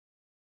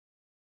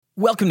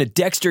Welcome to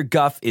Dexter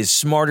Guff is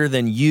Smarter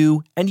Than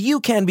You, and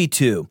you can be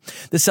too.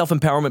 The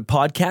self-empowerment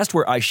podcast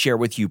where I share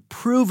with you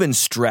proven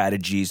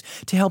strategies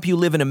to help you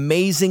live an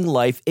amazing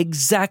life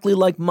exactly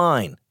like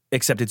mine,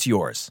 except it's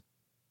yours.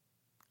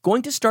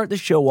 Going to start the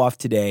show off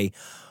today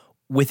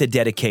with a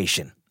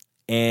dedication.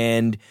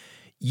 And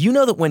you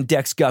know that when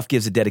Dex Guff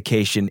gives a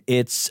dedication,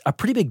 it's a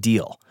pretty big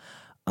deal.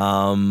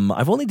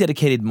 I've only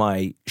dedicated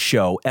my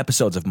show,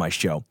 episodes of my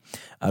show,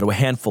 to a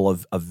handful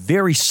of a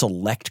very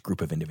select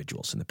group of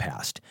individuals in the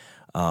past.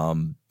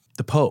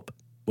 The Pope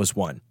was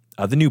one.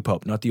 The new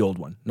Pope, not the old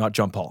one, not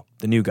John Paul,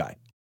 the new guy.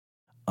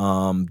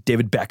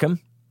 David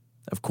Beckham,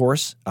 of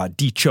course.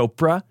 Dee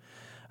Chopra.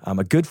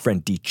 A good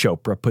friend, Dee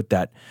Chopra,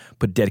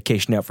 put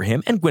dedication out for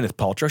him. And Gwyneth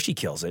Paltrow, she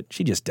kills it.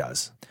 She just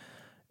does.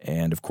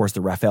 And, of course,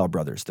 the Raphael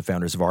brothers, the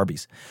founders of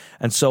Arby's.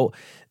 And so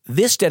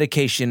this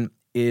dedication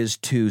is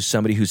to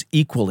somebody who's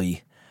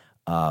equally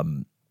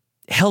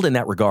held in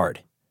that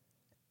regard.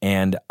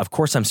 And, of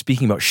course, I'm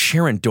speaking about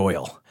Sharon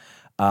Doyle,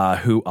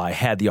 who I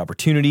had the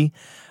opportunity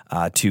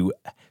to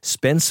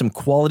spend some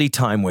quality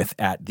time with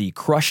at the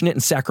Crushing It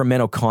in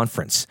Sacramento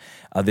conference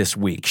this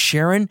week.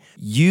 Sharon,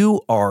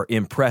 you are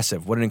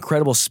impressive. What an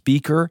incredible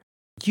speaker.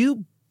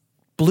 You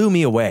blew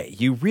me away.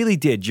 You really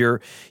did. Your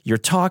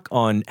talk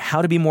on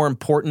how to be more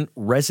important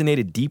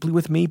resonated deeply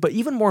with me, but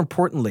even more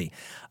importantly,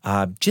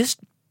 just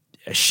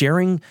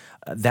sharing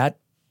that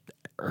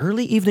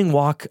early evening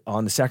walk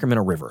on the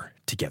Sacramento River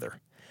together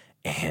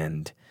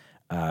and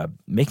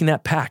making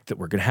that pact that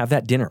we're going to have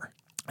that dinner.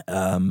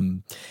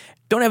 Don't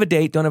have a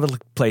date, don't have a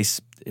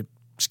place.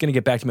 Just going to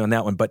get back to me on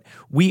that one, but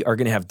we are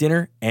going to have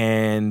dinner,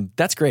 and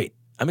that's great.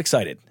 I'm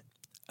excited.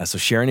 So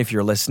Sharon, if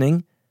you're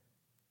listening,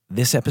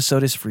 this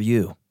episode is for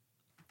you.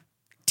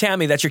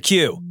 Tammy, that's your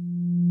cue.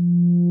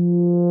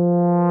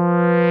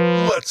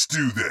 Let's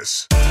do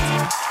this.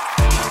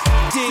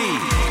 D,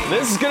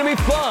 this is going to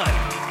be fun.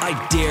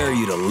 I dare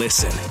you to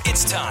listen.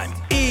 It's time.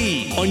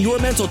 E, on your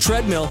mental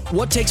treadmill,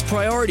 what takes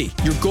priority?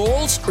 Your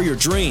goals or your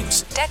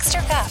dreams?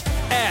 Dexter Guff.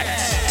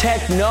 X,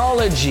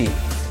 technology,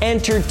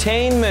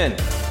 entertainment,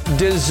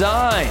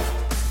 design.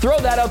 Throw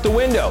that out the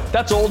window.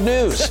 That's old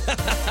news.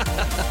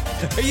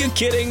 Are you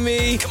kidding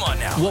me? Come on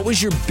now. What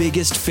was your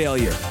biggest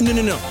failure?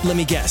 No. Let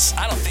me guess.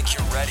 I don't think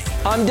you're ready.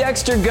 I'm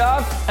Dexter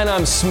Guff, and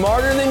I'm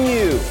smarter than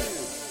you.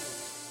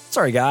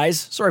 Sorry, guys.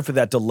 Sorry for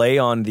that delay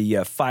on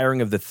the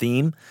firing of the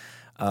theme.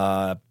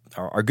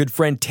 Our good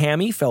friend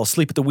Tammy fell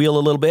asleep at the wheel a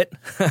little bit.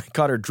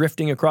 Caught her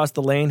drifting across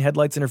the lane,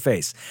 headlights in her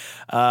face.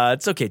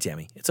 It's okay,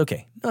 Tammy. It's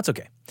okay. No, it's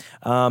okay.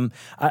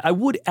 I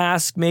would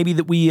ask maybe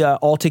that we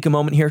all take a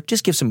moment here,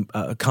 just give some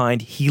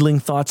kind, healing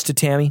thoughts to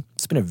Tammy.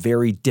 It's been a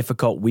very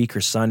difficult week.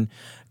 Her son,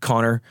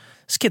 Connor,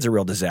 this kid's a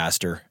real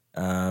disaster.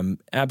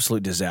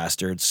 Absolute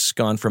disaster. It's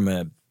gone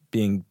from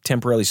being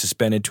temporarily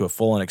suspended to a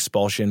full-on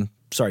expulsion.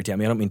 Sorry,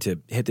 Tammy, I don't mean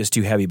to hit this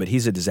too heavy, but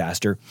he's a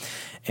disaster.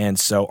 And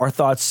so our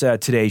thoughts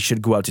today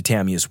should go out to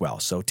Tammy as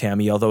well. So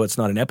Tammy, although it's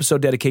not an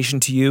episode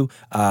dedication to you,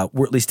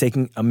 we're at least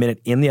taking a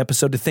minute in the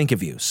episode to think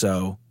of you.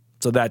 So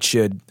that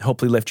should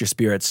hopefully lift your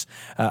spirits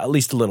at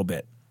least a little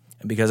bit.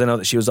 Because I know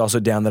that she was also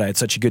down that I had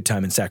such a good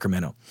time in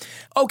Sacramento.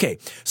 Okay,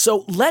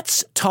 so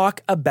let's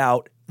talk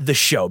about the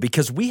show,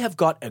 because we have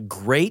got a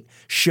great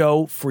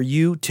show for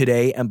you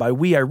today. And by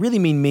we, I really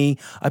mean me.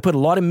 I put a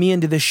lot of me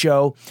into this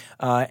show,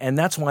 and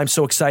that's why I'm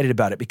so excited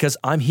about it, because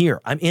I'm here.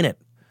 I'm in it.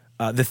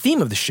 The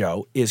theme of the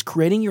show is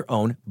creating your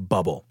own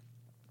bubble.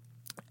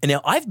 And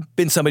now I've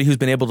been somebody who's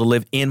been able to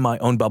live in my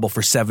own bubble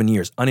for 7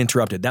 years,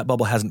 uninterrupted. That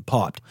bubble hasn't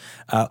popped.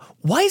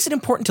 Why is it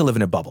important to live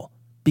in a bubble?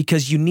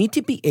 Because you need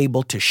to be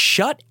able to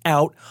shut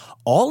out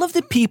all of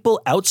the people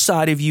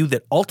outside of you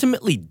that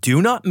ultimately do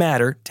not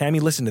matter. Tammy,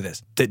 listen to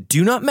this. That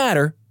do not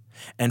matter,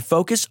 and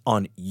focus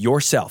on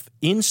yourself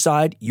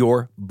inside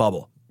your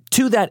bubble.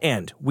 To that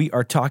end, we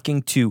are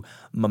talking to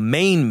my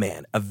main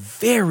man, a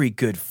very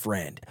good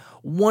friend,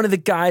 one of the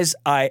guys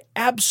I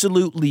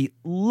absolutely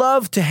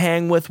love to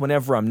hang with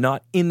whenever I'm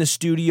not in the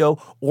studio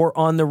or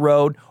on the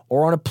road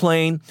or on a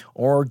plane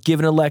or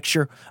giving a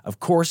lecture.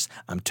 Of course,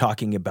 I'm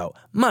talking about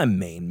my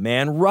main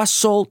man,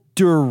 Russell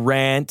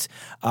Durant,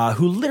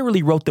 who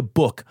literally wrote the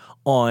book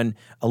on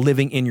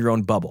living in your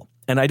own bubble.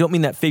 And I don't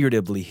mean that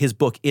figuratively. His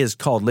book is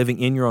called Living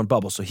in Your Own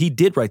Bubble. So he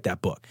did write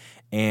that book.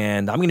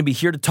 And I'm going to be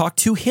here to talk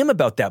to him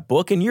about that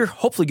book. And you're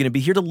hopefully going to be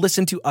here to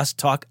listen to us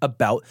talk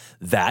about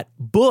that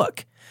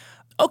book.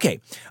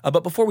 Okay,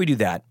 but before we do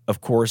that, of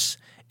course,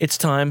 it's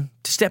time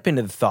to step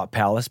into the thought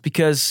palace,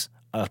 because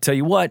I'll tell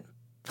you what,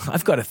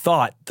 I've got a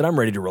thought that I'm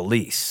ready to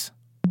release.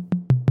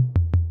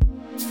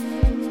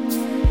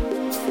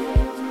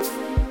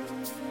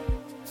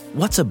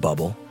 What's a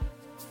bubble?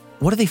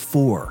 What are they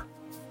for?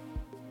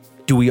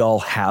 Do we all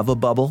have a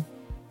bubble?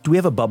 Do we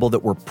have a bubble that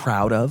we're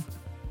proud of?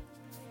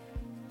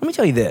 Let me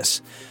tell you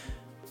this.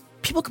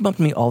 People come up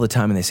to me all the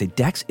time and they say,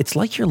 Dex, it's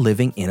like you're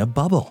living in a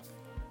bubble.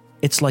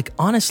 It's like,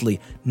 honestly,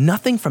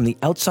 nothing from the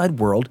outside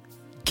world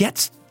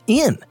gets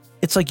in.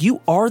 It's like you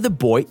are the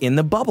boy in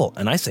the bubble.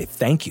 And I say,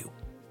 thank you.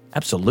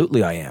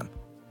 Absolutely I am.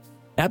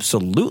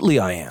 Absolutely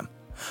I am.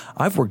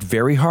 I've worked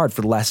very hard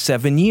for the last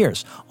 7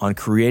 years on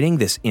creating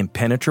this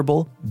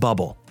impenetrable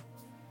bubble.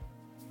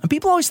 And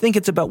people always think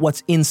it's about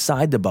what's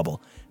inside the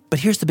bubble, but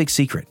here's the big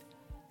secret.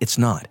 It's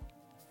not.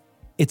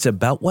 It's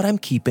about what I'm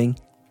keeping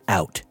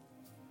out.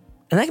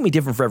 And that can be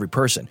different for every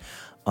person.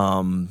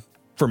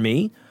 For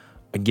me,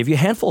 I can give you a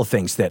handful of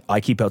things that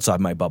I keep outside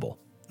my bubble.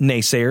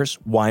 Naysayers,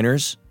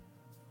 whiners,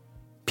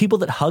 people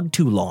that hug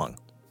too long,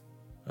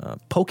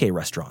 poke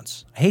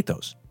restaurants. I hate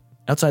those.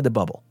 Outside the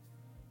bubble.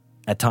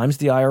 At times,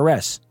 the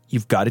IRS.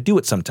 You've got to do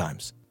it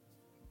sometimes.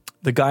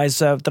 The guys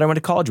that I went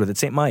to college with at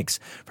St. Mike's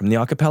from the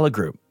acapella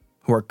group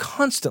who are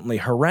constantly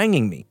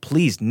haranguing me.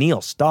 Please,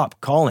 Neil, stop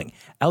calling.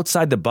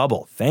 Outside the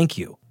bubble. Thank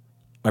you.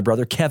 My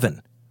brother,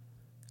 Kevin,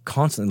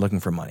 constantly looking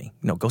for money.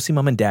 Go see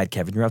mom and dad,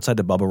 Kevin. You're outside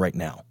the bubble right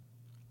now.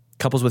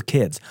 Couples with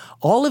kids.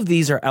 All of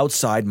these are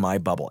outside my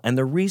bubble. And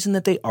the reason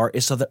that they are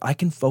is so that I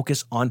can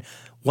focus on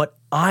what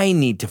I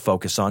need to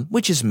focus on,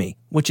 which is me,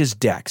 which is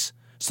Dex,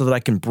 so that I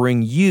can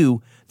bring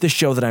you the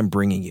show that I'm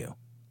bringing you.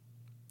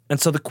 And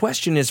so the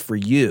question is for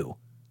you,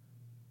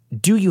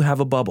 do you have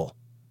a bubble?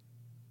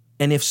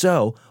 And if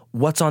so,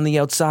 what's on the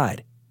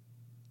outside?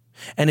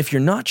 And if you're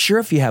not sure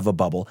if you have a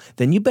bubble,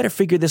 then you better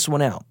figure this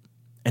one out.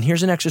 And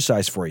here's an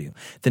exercise for you.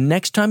 The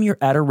next time you're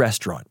at a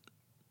restaurant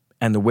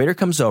and the waiter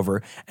comes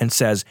over and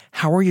says,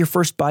 "How are your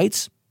first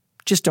bites?"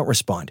 Just don't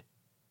respond.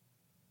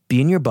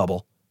 Be in your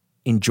bubble.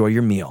 Enjoy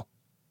your meal.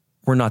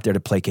 We're not there to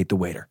placate the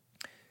waiter.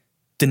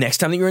 The next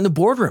time that you're in the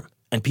boardroom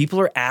and people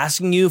are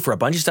asking you for a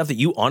bunch of stuff that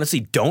you honestly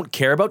don't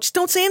care about, just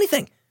don't say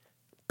anything.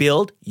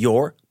 Build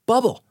your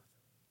bubble.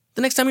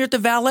 The next time you're at the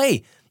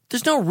valet,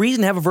 there's no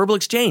reason to have a verbal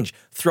exchange.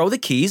 Throw the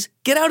keys,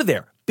 get out of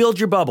there. Build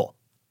your bubble.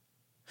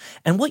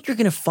 And what you're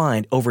going to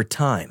find over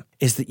time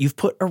is that you've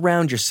put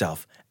around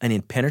yourself an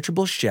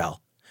impenetrable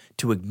shell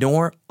to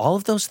ignore all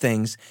of those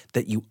things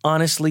that you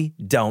honestly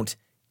don't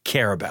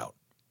care about.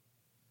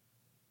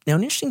 Now,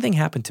 an interesting thing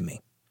happened to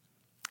me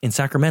in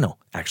Sacramento,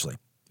 actually,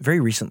 very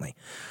recently.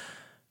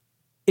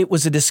 It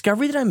was a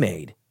discovery that I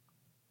made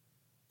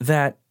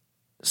that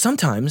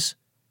sometimes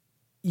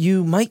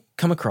you might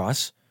come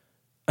across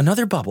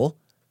another bubble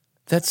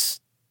that's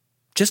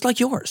just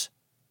like yours.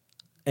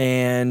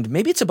 And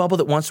maybe it's a bubble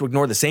that wants to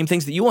ignore the same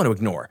things that you want to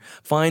ignore,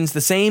 finds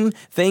the same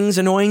things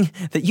annoying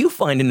that you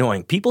find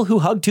annoying, people who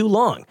hug too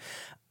long.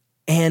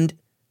 And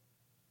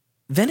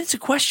then it's a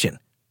question.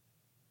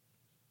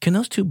 Can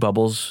those two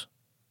bubbles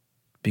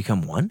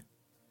become one?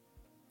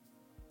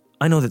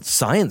 I know that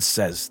science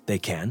says they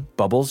can.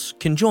 Bubbles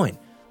can join.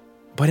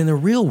 But in the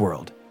real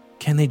world,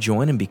 can they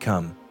join and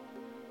become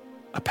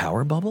a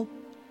power bubble?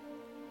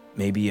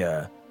 Maybe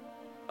a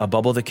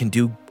bubble that can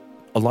do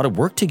a lot of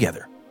work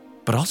together,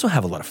 but also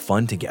have a lot of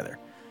fun together.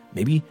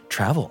 Maybe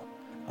travel.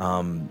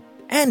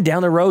 And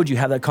down the road, you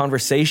have that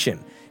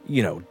conversation.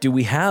 Do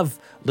we have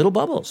little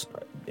bubbles?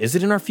 Is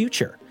it in our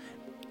future?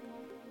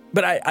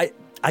 But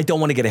I don't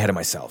want to get ahead of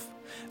myself.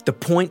 The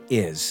point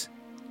is,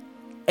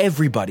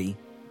 everybody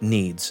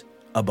needs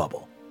a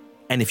bubble.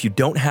 And if you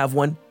don't have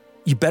one,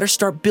 you better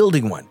start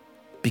building one.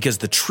 Because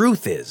the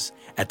truth is,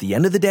 at the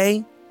end of the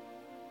day,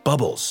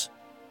 bubbles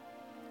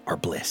are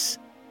bliss.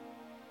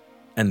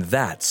 And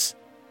that's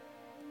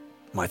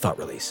my thought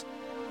release.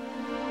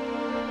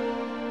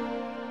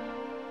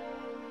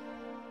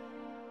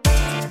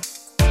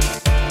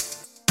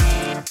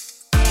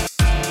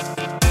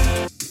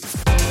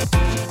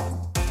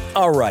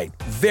 All right,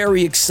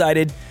 very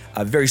excited.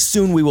 Very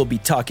soon we will be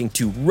talking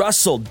to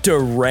Russell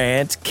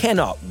Durant.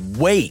 Cannot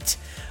wait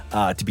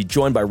to be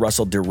joined by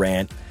Russell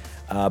Durant.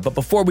 But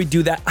before we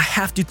do that, I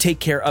have to take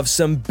care of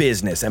some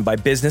business. And by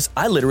business,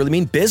 I literally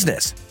mean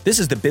business. This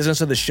is the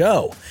business of the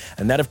show.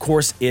 And that, of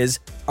course, is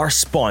our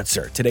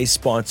sponsor. Today's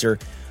sponsor,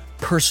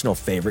 personal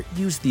favorite.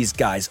 Use these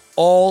guys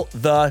all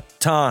the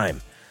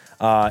time.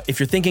 If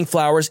you're thinking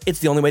flowers, it's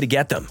the only way to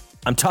get them.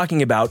 I'm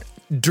talking about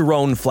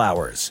drone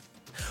flowers.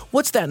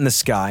 What's that in the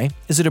sky?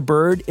 Is it a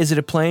bird? Is it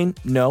a plane?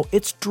 No,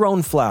 it's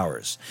drone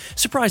flowers.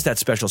 Surprise that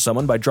special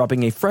someone by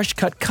dropping a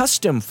fresh-cut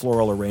custom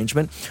floral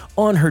arrangement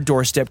on her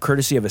doorstep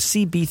courtesy of a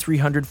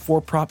CB300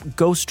 4-prop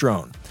ghost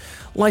drone.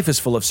 Life is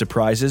full of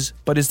surprises,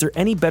 but is there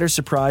any better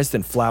surprise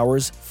than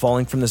flowers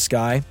falling from the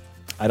sky?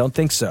 I don't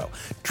think so.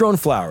 Drone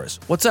flowers.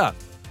 What's up?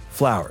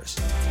 Flowers.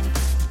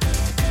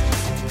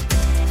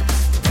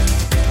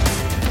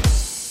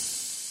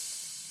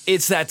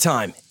 It's that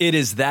time. It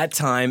is that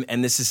time,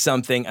 and this is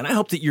something, and I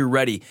hope that you're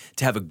ready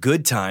to have a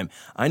good time.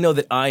 I know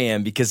that I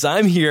am, because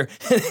I'm here.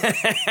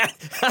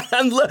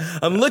 I'm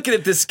looking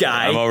at this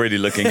guy. I'm already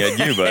looking at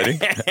you, buddy.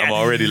 I'm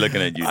already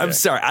looking at you. I'm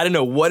sorry. I don't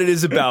know what it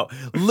is about.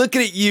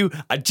 Looking at you,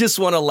 I just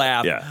want to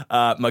laugh.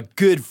 Yeah. My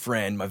good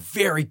friend, my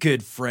very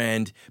good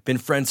friend, been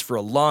friends for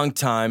a long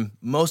time,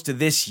 most of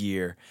this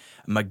year.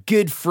 My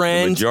good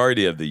friend. The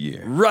majority of the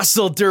year.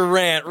 Russell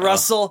Durant.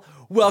 Russell,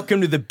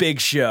 welcome to the big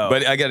show.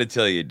 But I got to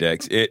tell you,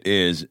 Dex, it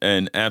is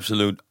an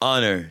absolute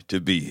honor to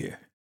be here.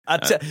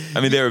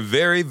 I mean, there are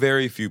very,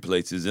 very few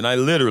places, and I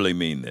literally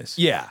mean this.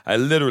 Yeah. I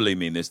literally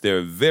mean this. There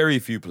are very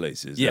few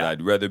places that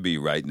I'd rather be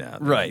right now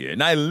than Right. here.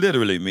 And I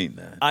literally mean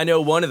that. I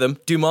know one of them,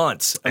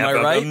 Dumont's. Am I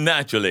right?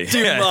 Naturally.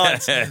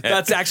 Dumont's.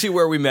 That's actually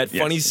where we met.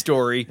 Funny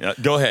story.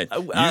 Go ahead.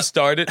 You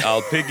start it,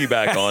 I'll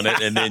piggyback on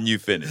it, and then you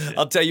finish it.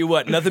 I'll tell you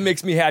what, nothing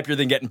makes me happier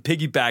than getting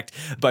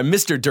piggybacked by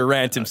Mr.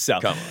 Durant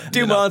himself. Come on.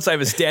 Dumont's, I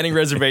have a standing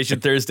reservation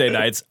Thursday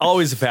nights.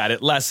 Always have had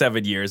it. Last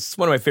 7 years. It's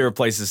one of my favorite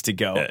places to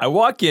go. I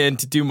walk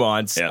into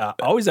Dumont's. I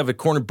always have a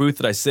corner booth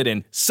that I sit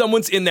in.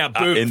 Someone's in that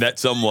booth. And that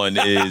someone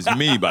is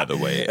me, by the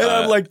way. And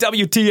I'm like,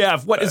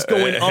 WTF, what is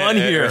going on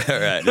here?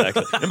 Right,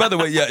 exactly. And by the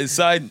way,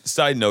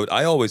 side note,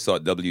 I always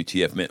thought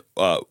WTF meant,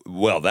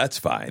 well, that's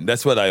fine.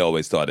 That's what I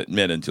always thought it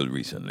meant until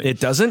recently. It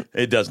doesn't?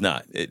 It does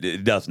not.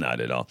 It does not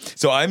at all.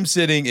 So I'm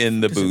sitting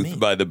in the booth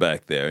by the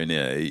back there, and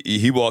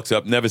he walks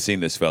up. Never seen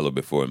this fellow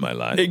before in my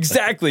life.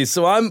 Exactly.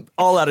 So I'm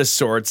all out of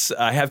sorts.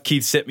 I have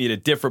Keith sit me at a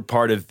different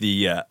part of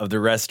the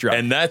restaurant.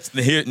 And that's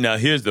here. Now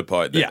here's the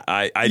part that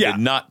I did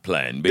not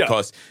plan,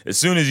 because as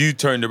soon as you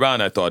turned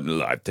around, I thought,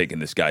 I've taken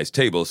this guy's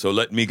table, so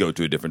let me go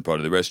to a different part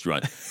of the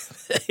restaurant.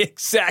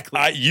 Exactly.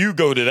 You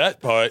go to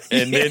that part,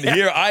 and then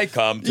here I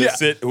come to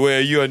sit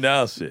where you are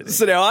now sitting.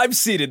 So now I'm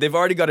seated. They've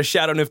already got a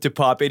Shadow Nifty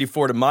Pop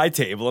 84 to my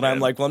table, and I'm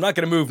like, well, I'm not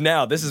going to move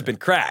now. This has been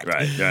cracked.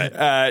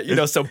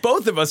 Right. So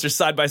both of us are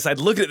side by side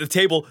looking at the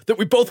table that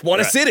we both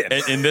want to sit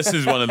in. And this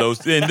is one of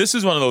those. And this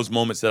is one of those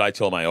moments that I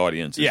tell my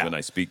audiences when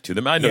I speak to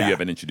them. I know you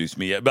haven't introduced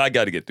me yet, but I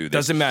got to get through this.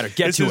 Doesn't matter. Get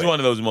to it. This is one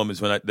of those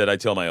moments that I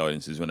tell my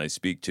audiences when I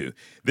speak to.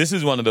 This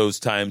is one of those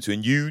times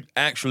when you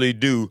actually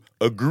do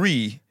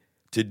agree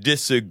to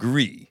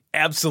disagree.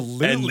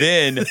 Absolutely. And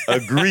then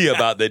agree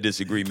about the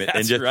disagreement.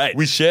 That's and right.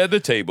 We shared the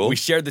table. We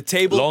shared the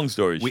table. Long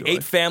story short. We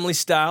ate family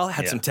style,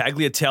 had some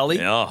tagliatelle.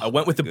 I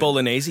went with the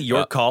bolognese.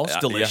 Your call. It's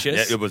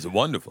delicious. Yeah, it was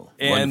wonderful.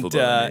 And, wonderful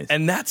bolognese.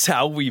 And that's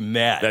how we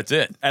met. That's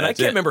it. And I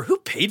can't remember who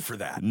paid for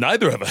that.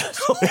 Neither of us.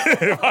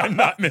 If I'm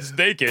not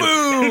mistaken.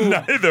 Boom.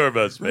 Neither of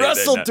us paid.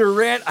 Russell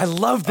Durant. I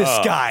love this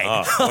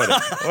guy.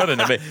 What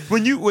an amazing.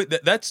 When you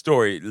that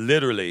story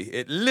literally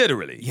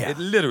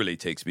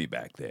takes me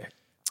back there.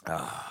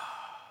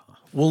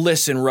 Well,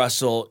 listen,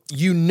 Russell,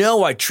 you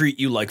know I treat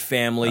you like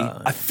family.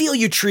 I feel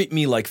you treat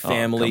me like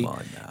family. Come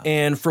on now.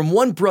 And from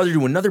one brother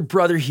to another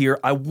brother here,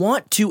 I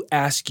want to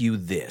ask you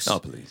this. Oh,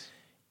 please.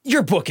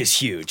 Your book is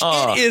huge.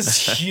 It is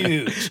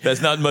huge.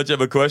 That's not much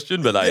of a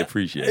question, but I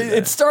appreciate it.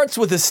 It starts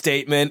with a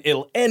statement.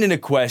 It'll end in a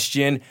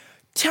question.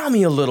 Tell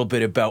me a little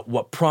bit about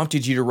what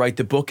prompted you to write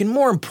the book, and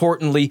more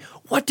importantly,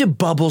 what do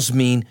bubbles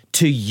mean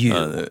to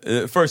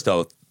you? First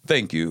off,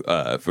 thank you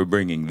for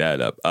bringing that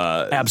up.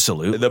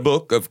 Absolutely. The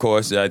book, of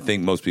course, I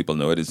think most people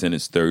know it. It's in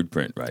its third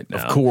print right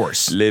now. Of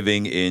course.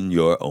 Living in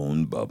Your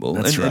Own Bubble.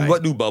 That's right. And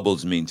what do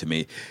bubbles mean to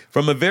me?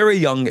 From a very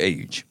young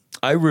age,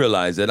 I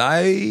realized that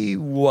I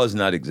was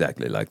not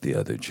exactly like the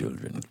other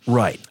children.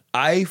 Right.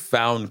 I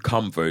found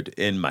comfort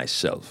in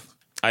myself.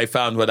 I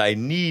found what I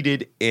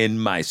needed in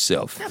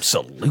myself.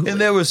 Absolutely. And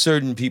there were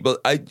certain people,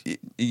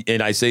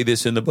 and I say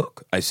this in the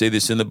book. I say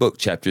this in the book,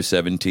 chapter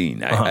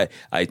 17.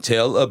 I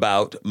tell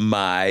about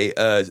my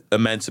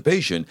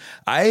emancipation.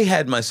 I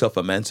had myself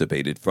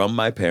emancipated from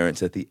my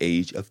parents at the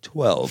age of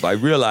 12. I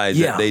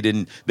realized that they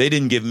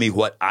didn't give me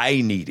what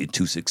I needed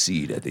to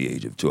succeed at the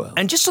age of 12.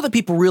 And just so that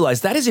people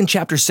realize, that is in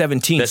chapter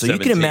 17. That's so you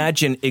 17. can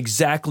imagine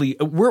exactly,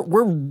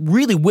 we're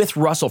really with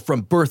Russell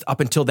from birth up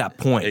until that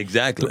point.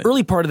 Exactly. The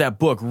early part of that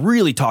book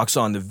really talks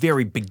on the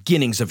very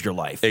beginnings of your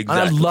life.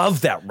 Exactly. And I love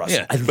that,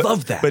 Russell. I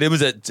love that. But it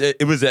was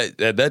at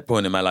that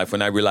point in my life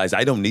when I realized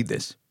I don't need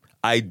this.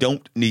 I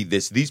don't need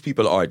this. These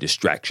people are a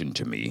distraction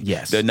to me.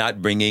 Yes. They're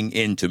not bringing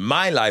into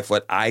my life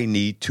what I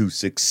need to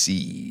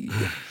succeed.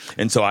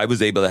 And so I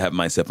was able to have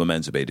myself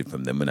emancipated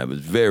from them when I was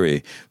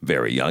very,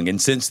 very young.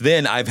 And since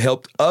then, I've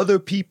helped other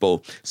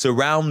people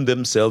surround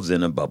themselves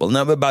in a bubble.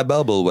 Now, by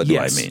bubble, what do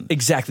I mean?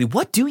 Exactly.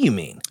 What do you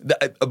mean?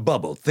 A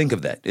bubble. Think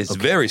of that. It's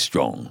very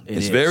strong.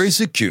 It's is. very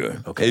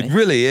secure. Okay. It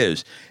really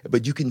is.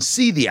 But you can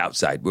see the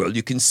outside world.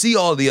 You can see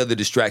all the other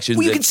distractions.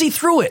 Well, you can see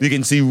through it. You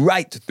can see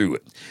right through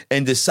it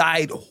and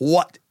decide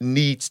what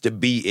needs to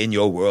be in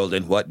your world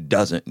and what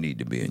doesn't need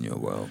to be in your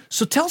world.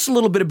 So tell us a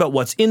little bit about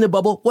what's in the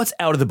bubble, what's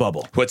out of the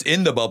bubble. What's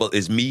in the bubble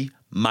is me,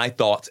 my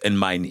thoughts, and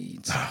my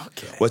needs.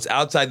 Okay. What's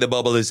outside the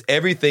bubble is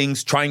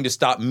everything's trying to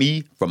stop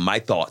me from my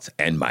thoughts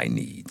and my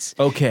needs.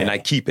 Okay. And I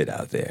keep it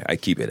out there.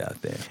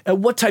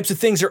 What types of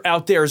things are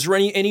out there? Is there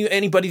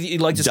anybody that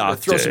you'd like to sort of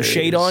throw some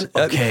shade on?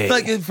 Okay.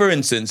 Like, for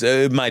instance,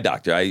 my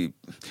doctor, and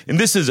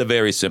this is a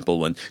very simple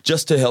one,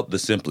 just to help the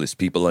simplest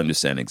people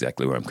understand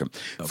exactly where I'm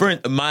coming.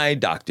 My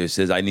doctor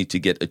says I need to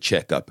get a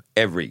checkup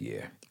every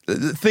year.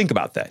 Think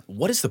about that.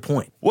 What is the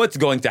point? What's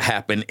going to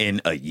happen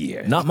in a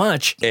year? Not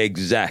much.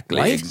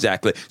 Exactly, Right?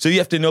 exactly. So you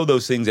have to know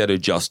those things that are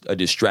just a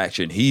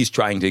distraction. He's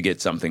trying to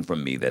get something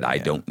from me that I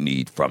don't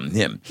need from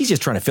him. He's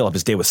just trying to fill up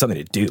his day with something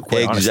to do,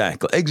 quite honestly.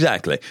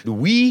 Exactly.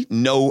 We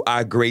know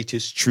our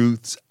greatest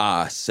truths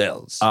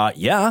ourselves.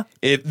 Yeah.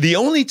 If the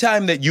only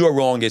time that you're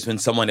wrong is when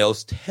someone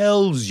else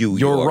tells you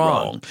you're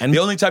wrong. And the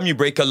only time you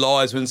break a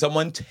law is when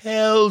someone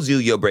tells you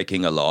you're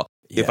breaking a law.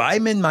 If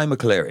I'm in my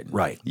McLaren,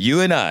 right,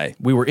 you and I,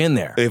 we were in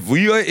there. If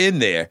we are in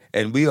there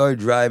and we are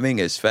driving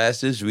as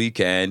fast as we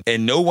can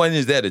and no one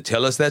is there to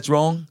tell us that's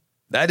wrong,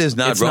 that is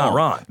not it's wrong. Not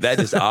wrong. That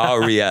is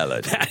our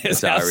reality. That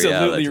is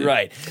absolutely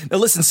right. Now,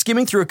 listen,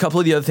 skimming through a couple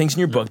of the other things in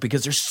your book,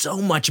 because there's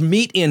so much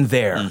meat in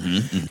there.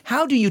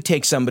 How do you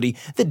take somebody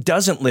that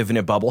doesn't live in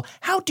a bubble?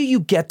 How do you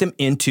get them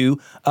into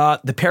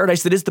the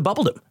paradise that is the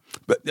bubbledom?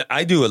 But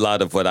I do a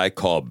lot of what I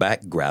call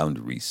background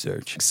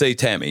research. Say,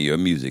 Tammy, you're a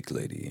music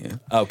lady.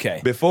 Yeah?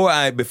 Okay. Before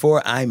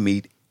I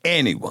meet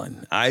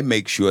anyone, I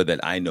make sure that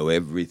I know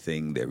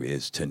everything there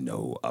is to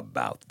know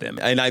about them.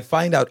 And I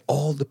find out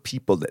all the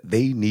people that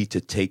they need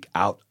to take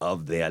out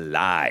of their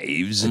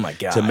lives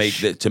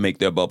to make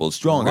their bubble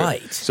stronger.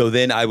 Right. So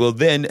then I will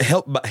then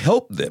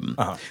help them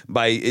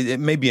by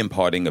maybe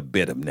imparting a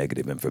bit of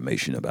negative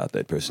information about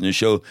that person to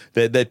show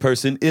that that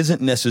person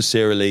isn't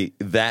necessarily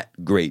that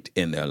great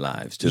in their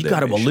lives. You've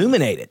got to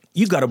illuminate it.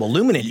 You've got to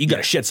illuminate it. You've got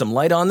to shed some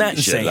light on that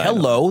and say,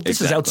 hello,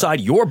 this is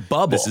outside your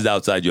bubble. This is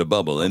outside your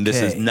bubble. And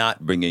this is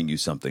not bringing you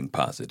something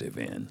positive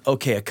in.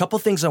 Okay, a couple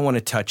things I want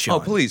to touch on. Oh,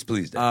 please.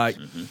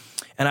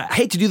 And I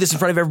hate to do this in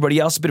front of everybody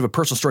else, a bit of a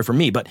personal story for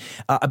me, but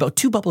about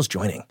two bubbles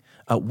joining.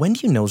 When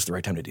do you know is the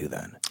right time to do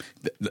that?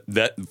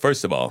 That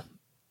first of all,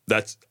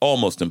 that's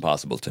almost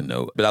impossible to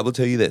know. But I will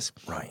tell you this.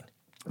 Right.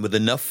 With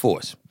enough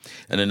force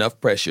and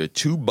enough pressure,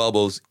 two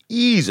bubbles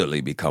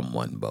easily become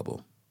one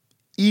bubble.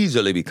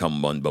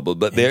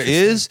 But there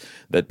is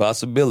that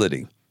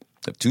possibility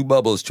of two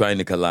bubbles trying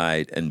to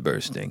collide and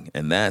bursting,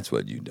 and that's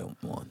what you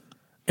don't want.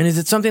 And is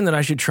it something that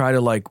I should try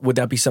to, would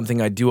that be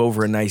something I do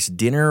over a nice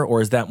dinner,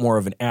 or is that more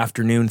of an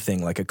afternoon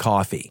thing, like a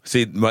coffee?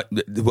 See,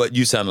 what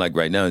you sound like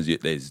right now is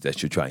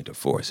that you're trying to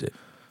force it.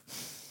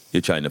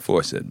 You're trying to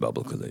force it,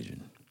 bubble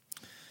collision.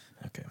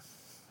 Okay.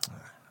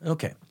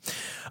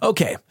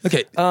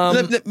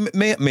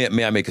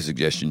 May I make a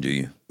suggestion to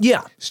you?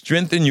 Yeah.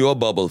 Strengthen your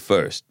bubble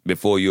first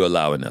before you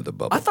allow another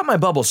bubble. I thought my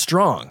bubble's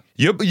strong.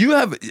 You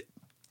have...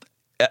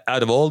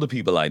 Out of all the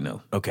people I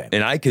know, okay,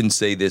 and I can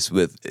say this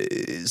with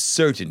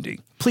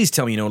certainty. Please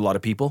tell me you know a lot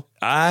of people.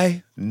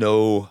 I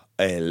know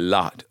a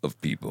lot of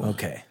people.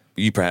 Okay.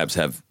 You perhaps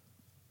have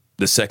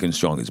the second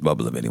strongest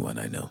bubble of anyone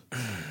I know.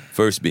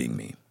 First being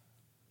me.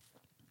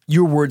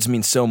 Your words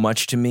mean so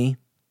much to me.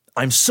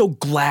 I'm so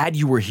glad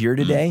you were here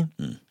today.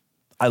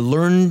 I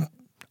learned,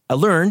 I'm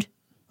not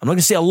going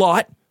to say a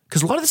lot,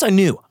 because a lot of this I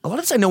knew. A lot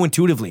of this I know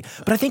intuitively.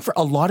 But I think for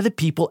a lot of the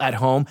people at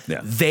home,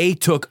 they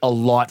took a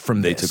lot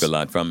from this. They took a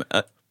lot from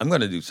it. I'm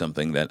going to do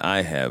something that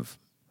I have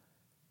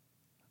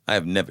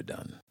never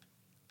done.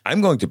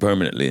 I'm going to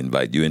permanently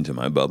invite you into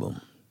my bubble.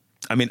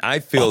 I mean, I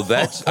feel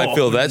that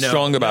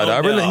strong about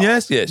our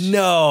relationship.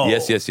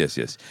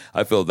 Yes.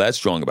 I feel that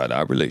strong about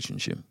our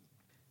relationship.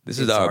 This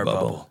is our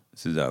bubble.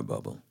 This is our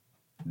bubble.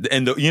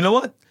 And you know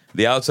what?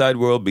 The outside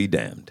world be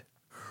damned.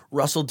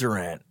 Russell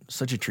Durant,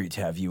 such a treat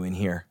to have you in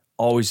here.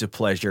 Always a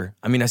pleasure.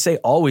 I mean, I say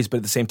always, but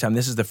at the same time,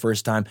 this is the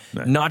first time.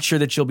 Right. Not sure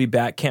that you'll be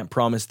back. Can't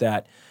promise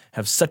that.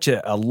 Have such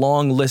a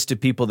long list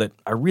of people that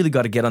I really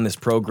got to get on this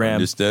program.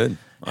 Understood.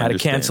 Had a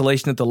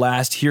cancellation at the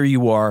last. Here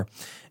you are.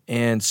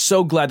 And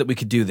so glad that we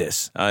could do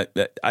this. I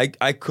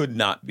could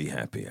not be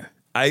happier.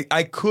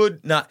 I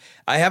could not.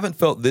 I haven't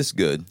felt this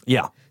good.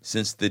 Yeah.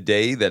 Since the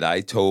day that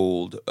I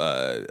told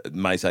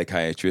my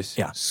psychiatrist,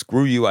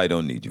 screw you, I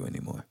don't need you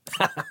anymore.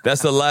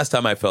 That's the last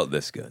time I felt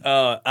this good.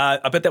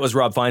 I bet that was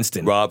Rob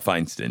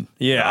Feinstein.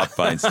 Yeah. Rob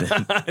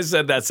Feinstein. I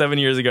said that 7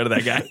 years ago to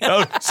that guy.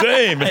 Oh,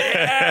 same.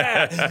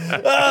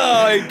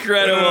 Oh,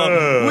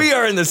 incredible. We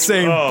are in the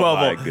same bubble. Oh,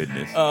 my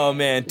goodness. Oh,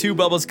 man. Two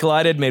bubbles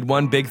collided, made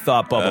one big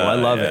thought bubble. I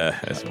love it.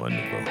 That's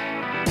wonderful.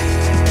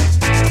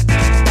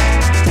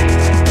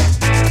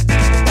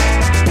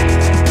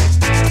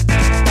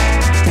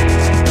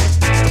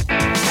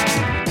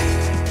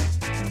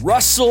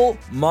 Russell,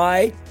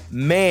 my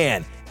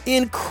man.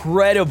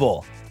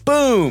 Incredible.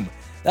 Boom.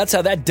 That's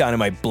how that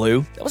dynamite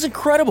blew. That was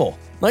incredible.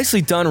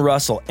 Nicely done,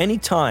 Russell.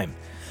 Anytime.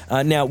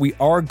 Now, we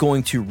are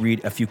going to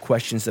read a few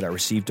questions that I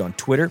received on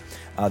Twitter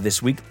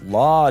this week. A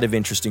lot of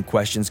interesting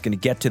questions. Going to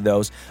get to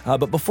those.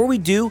 But before we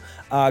do,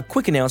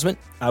 quick announcement.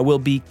 I will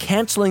be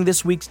canceling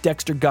this week's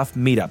Dexter Guff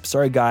meetup.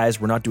 Sorry, guys.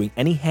 We're not doing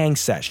any hang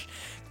sesh.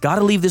 Got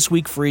to leave this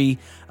week free.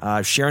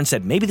 Sharon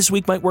said maybe this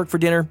week might work for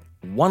dinner.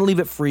 Want to leave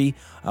it free.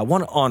 I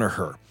want to honor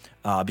her.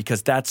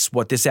 Because that's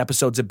what this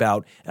episode's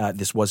about.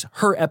 This was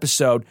her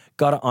episode.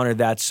 Got to honor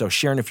that. So,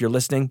 Sharon, if you're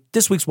listening,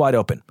 this week's wide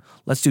open.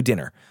 Let's do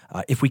dinner.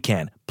 If we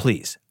can,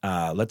 please.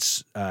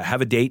 Let's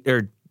have a date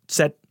or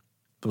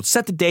we'll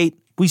set the date.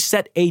 We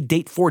set a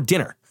date for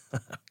dinner.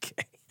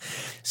 Okay.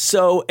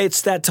 So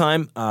it's that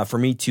time for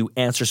me to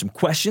answer some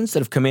questions that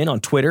have come in on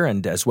Twitter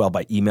and as well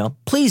by email.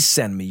 Please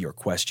send me your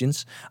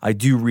questions. I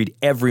do read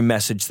every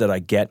message that I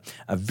get.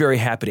 I'm very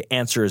happy to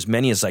answer as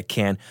many as I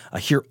can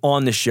here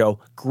on the show.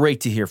 Great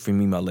to hear from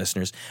you, my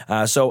listeners.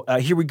 So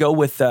here we go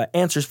with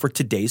answers for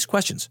today's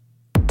questions.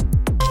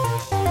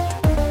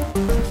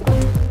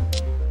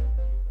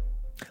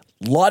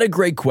 lot of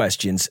great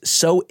questions.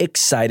 So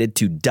excited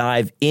to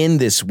dive in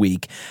this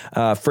week.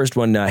 First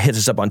one hits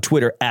us up on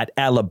Twitter at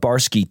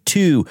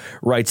Alabarski2,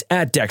 writes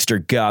at Dexter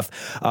Guff,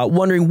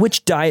 wondering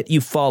which diet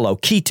you follow,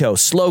 keto,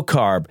 slow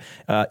carb,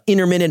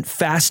 intermittent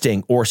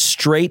fasting, or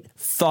straight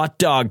thought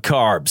dog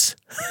carbs.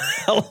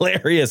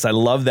 Hilarious. I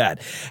love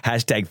that.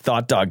 Hashtag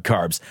thought dog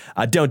carbs.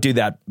 Don't do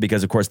that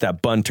because, of course,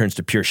 that bun turns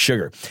to pure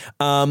sugar.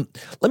 Let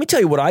me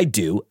tell you what I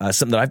do,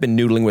 something that I've been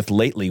noodling with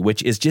lately,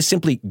 which is just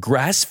simply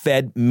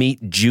grass-fed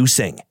meat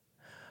juicing.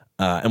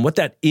 And what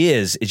that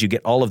is you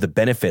get all of the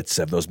benefits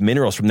of those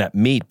minerals from that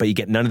meat, but you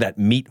get none of that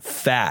meat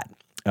fat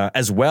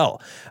as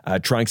well.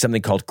 Trying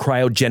something called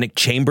cryogenic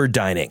chamber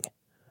dining,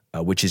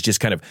 which is just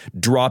kind of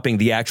dropping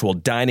the actual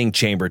dining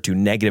chamber to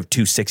negative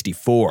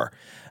 264.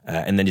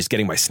 And then just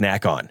getting my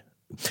snack on.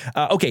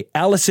 Okay,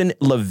 Allison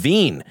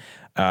Levine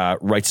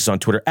writes us on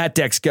Twitter, at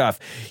DexGuff.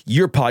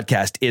 Your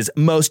podcast is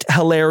most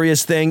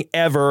hilarious thing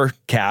ever.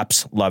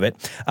 Caps, love it.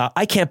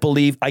 I can't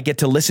believe I get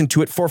to listen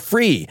to it for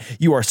free.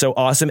 You are so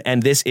awesome,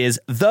 and this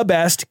is the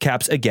best.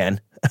 Caps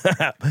again.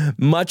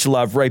 Much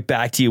love right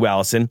back to you,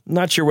 Allison.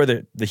 Not sure where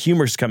the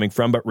humor's coming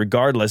from, but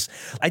regardless,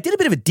 I did a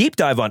bit of a deep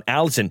dive on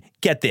Allison.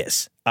 Get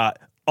this.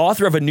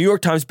 Author of a New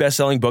York Times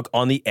bestselling book,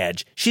 On the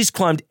Edge. She's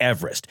climbed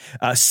Everest,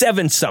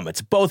 7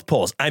 summits, both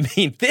poles. I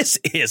mean, this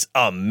is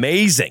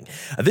amazing.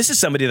 This is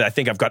somebody that I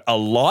think I've got a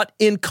lot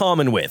in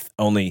common with,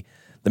 only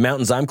the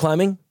mountains I'm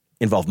climbing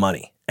involve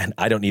money, and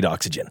I don't need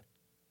oxygen.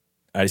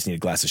 I just need a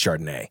glass of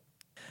Chardonnay.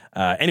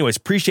 Anyways,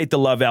 appreciate the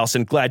love,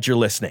 Allison. Glad you're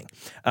listening.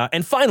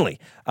 And finally,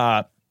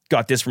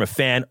 got this from a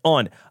fan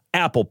on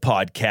Apple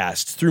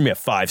Podcasts, threw me a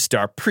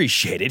 5-star.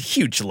 Appreciate it.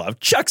 Huge love.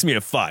 Chucks me a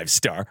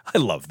 5-star. I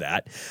love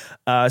that.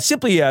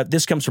 Simply,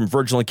 this comes from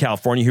Virgil in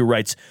California, who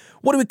writes,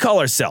 what do we call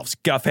ourselves?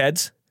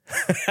 Guffheads?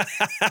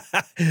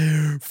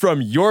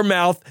 From your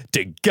mouth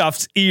to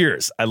Guff's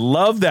ears. I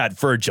love that,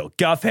 Virgil.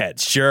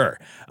 Guffheads, sure.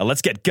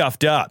 Let's get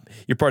guffed up.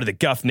 You're part of the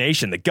Guff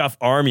Nation, the Guff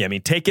Army. I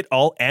mean, take it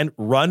all and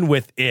run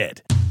with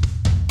it.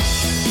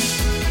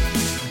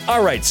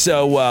 All right,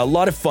 so a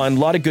lot of fun, a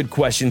lot of good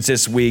questions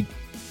this week.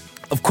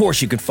 Of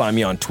course, you can find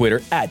me on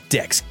Twitter at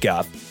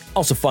DexGuff.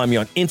 Also find me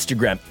on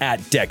Instagram at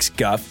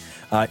DexGuff.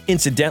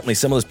 Incidentally,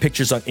 some of those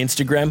pictures on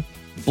Instagram,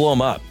 blow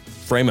them up,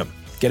 frame them,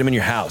 get them in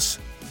your house.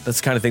 That's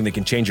the kind of thing that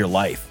can change your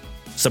life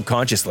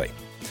subconsciously.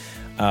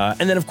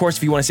 And then, of course,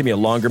 if you want to send me a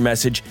longer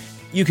message,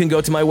 you can go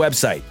to my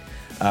website,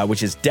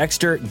 which is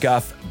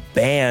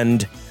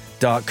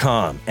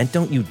DexterGuffBand.com. And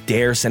don't you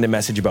dare send a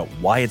message about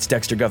why it's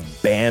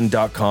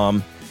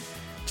DexterGuffBand.com.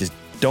 Just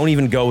don't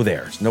even go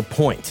there. There's no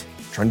point.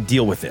 I'm trying to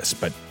deal with this,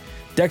 but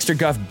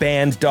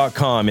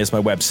DexterGuffBand.com is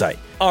my website.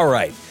 All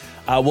right.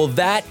 Well,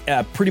 that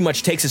pretty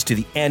much takes us to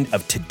the end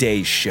of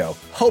today's show.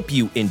 Hope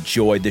you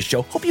enjoyed the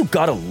show. Hope you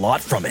got a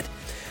lot from it.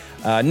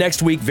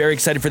 Next week, very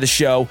excited for the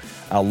show.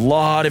 A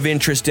lot of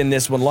interest in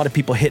this one. A lot of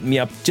people hitting me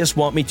up. Just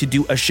want me to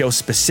do a show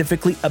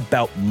specifically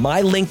about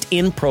my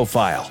LinkedIn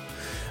profile.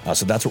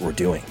 So that's what we're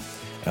doing.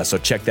 So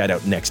check that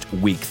out next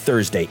week.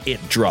 Thursday, it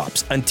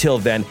drops. Until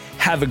then,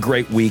 have a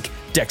great week.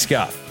 Dex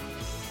Guff,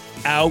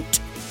 out.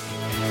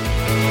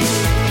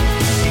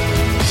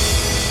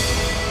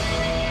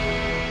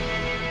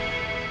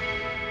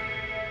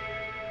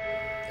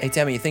 Hey,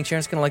 Tammy, you think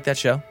Sharon's going to like that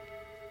show?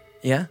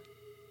 Yeah?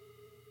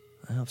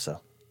 I hope so.